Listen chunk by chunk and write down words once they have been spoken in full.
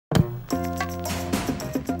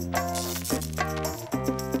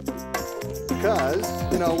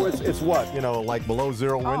because, you know, it's what, you know, like below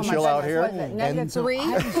zero wind chill out here. And so -3?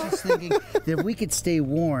 I was just thinking that if we could stay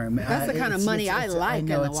warm. That's the kind of money I like in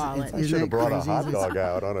the wallet. I should have brought a hot dog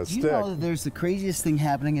out on a stick. You know that there's the craziest thing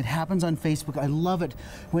happening. It happens on Facebook. I love it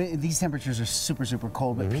when these temperatures are super, super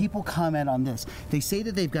cold, but people comment on this. They say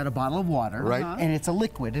that they've got a bottle of water, right, and it's a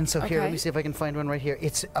liquid. And so here, let me see if I can find one right here.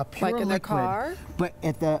 It's a pure like in their liquid. car? But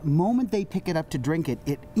at the moment they pick it up to drink it,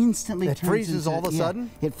 it instantly turns freezes into, all of a sudden?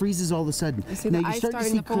 It freezes all of a sudden. see Now the you ice start to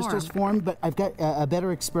starting see to form. crystals form, but I've got a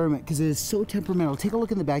better experiment because it is so temperamental. Take a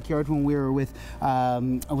look in the backyard when we were with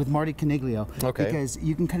Marty Coniglio. Okay. Because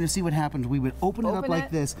you can kind of see what happens. We would open it up like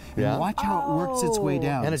this and watch how it works its way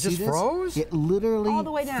down. And it just froze? It literally All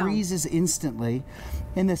the way down. freezes instantly.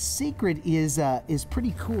 And the secret is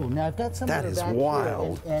pretty cool. Now I've got some That that is back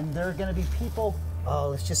wild. here, and there are going to be people. Oh,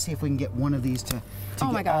 let's just see if we can get one of these to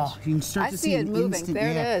Oh my gosh. you can start I to see it an moving. instant- There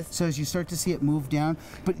it is. So as you start to see it move down,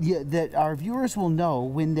 but that our viewers will know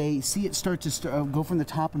when they see it start to go from the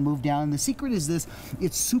top and move down. And the secret is this: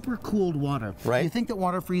 it's super cooled water. Right. You think that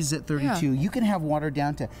water freezes at 32? You can have water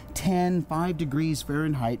down to 5 degrees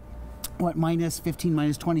Fahrenheit. What, minus 15,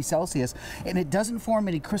 minus 20 Celsius, and it doesn't form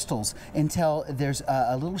any crystals until there's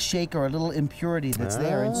a little shake or a little impurity that's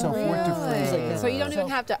there, and so for it to freeze like this. So you don't even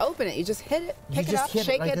have to open it. You just hit it, You pick it just up, hit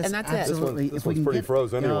shake like it, this. and that's Absolutely. This If we one's can pretty get-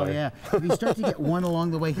 froze anyway. Oh, yeah. If you start to get one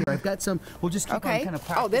along the way here, I've got some. We'll just keep on Okay. kind of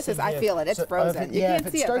Oh, this is, practicing I feel it. It's So, frozen. You yeah, can't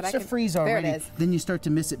if see it it, but starts I to can- freeze there it already, is. then you start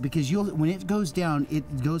to miss it because when it goes down,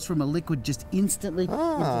 it goes from a liquid just instantly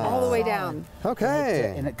all the way down.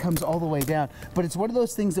 Okay. and it comes all the way down. But it's one of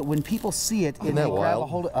those things that when people see it and that they grab a wild?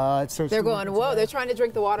 hold it starts They're to work going, its whoa, way they're out. trying to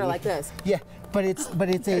drink the water like this. Yeah, but it's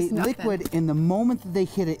There's a nothing. liquid, and the moment that they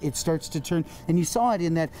hit it, it starts to turn. And you saw it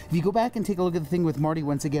in that. If you go back and take a look at the thing with Marty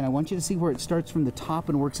once again, I want you to see where it starts from the top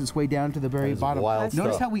and works its way down to the very bottom. wild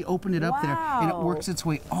Notice stuff. how we open it up there, and it Wow. works its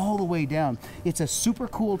way all the way down. It's a super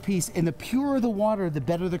cool piece, and the purer the water, the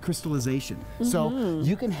better the crystallization. So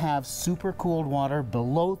you can have super cooled water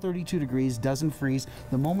below 32 degrees, doesn't freeze.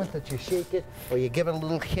 The moment that you shake it or you give it a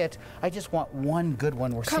little hit, I just want one good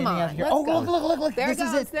one. We're Come standing out on, here. let's Oh, go. look! There it This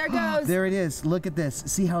is goes, it. there it goes. There it is. Look at this.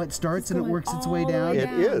 See how it starts and it going works its way all the down? way It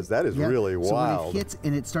down. is. That is Yep. really So when wild. it hits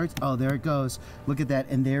and it starts, oh, there it goes. Look at that,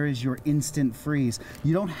 and there is your instant freeze.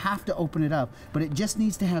 You don't have to open it up, but it just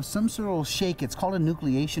needs to have some sort of shake. It's called a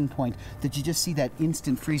nucleation point that you just see that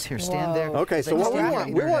instant freeze here. Stand there. Okay, so what we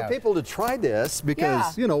want people to try this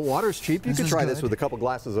because, you know, water's cheap. You This can is try this good. with a couple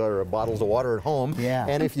glasses or bottles of water at home. Yeah.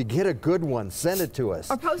 And if you get a good one, send it to us.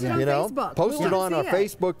 Or post it on you know? Facebook. Post We it wanna on our see it.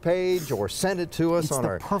 Facebook page or send it to us It's on the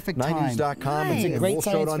our perfect time. 90s.com Nice. and Great we'll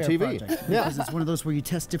show it on science fair TV. project, Yeah. because it's one of those where you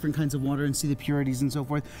test different kinds of water and see the purities and so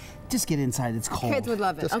forth. Just get inside. It's cold. Kids would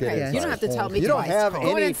love it. Just get Okay, inside. you don't have to tell me You don't twice. have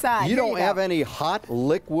Going any. inside. You Here don't go. have any hot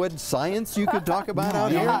liquid science you could talk about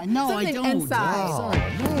out here. No, I Something don't. inside. Sorry.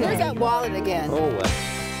 Where's that wallet again? Oh,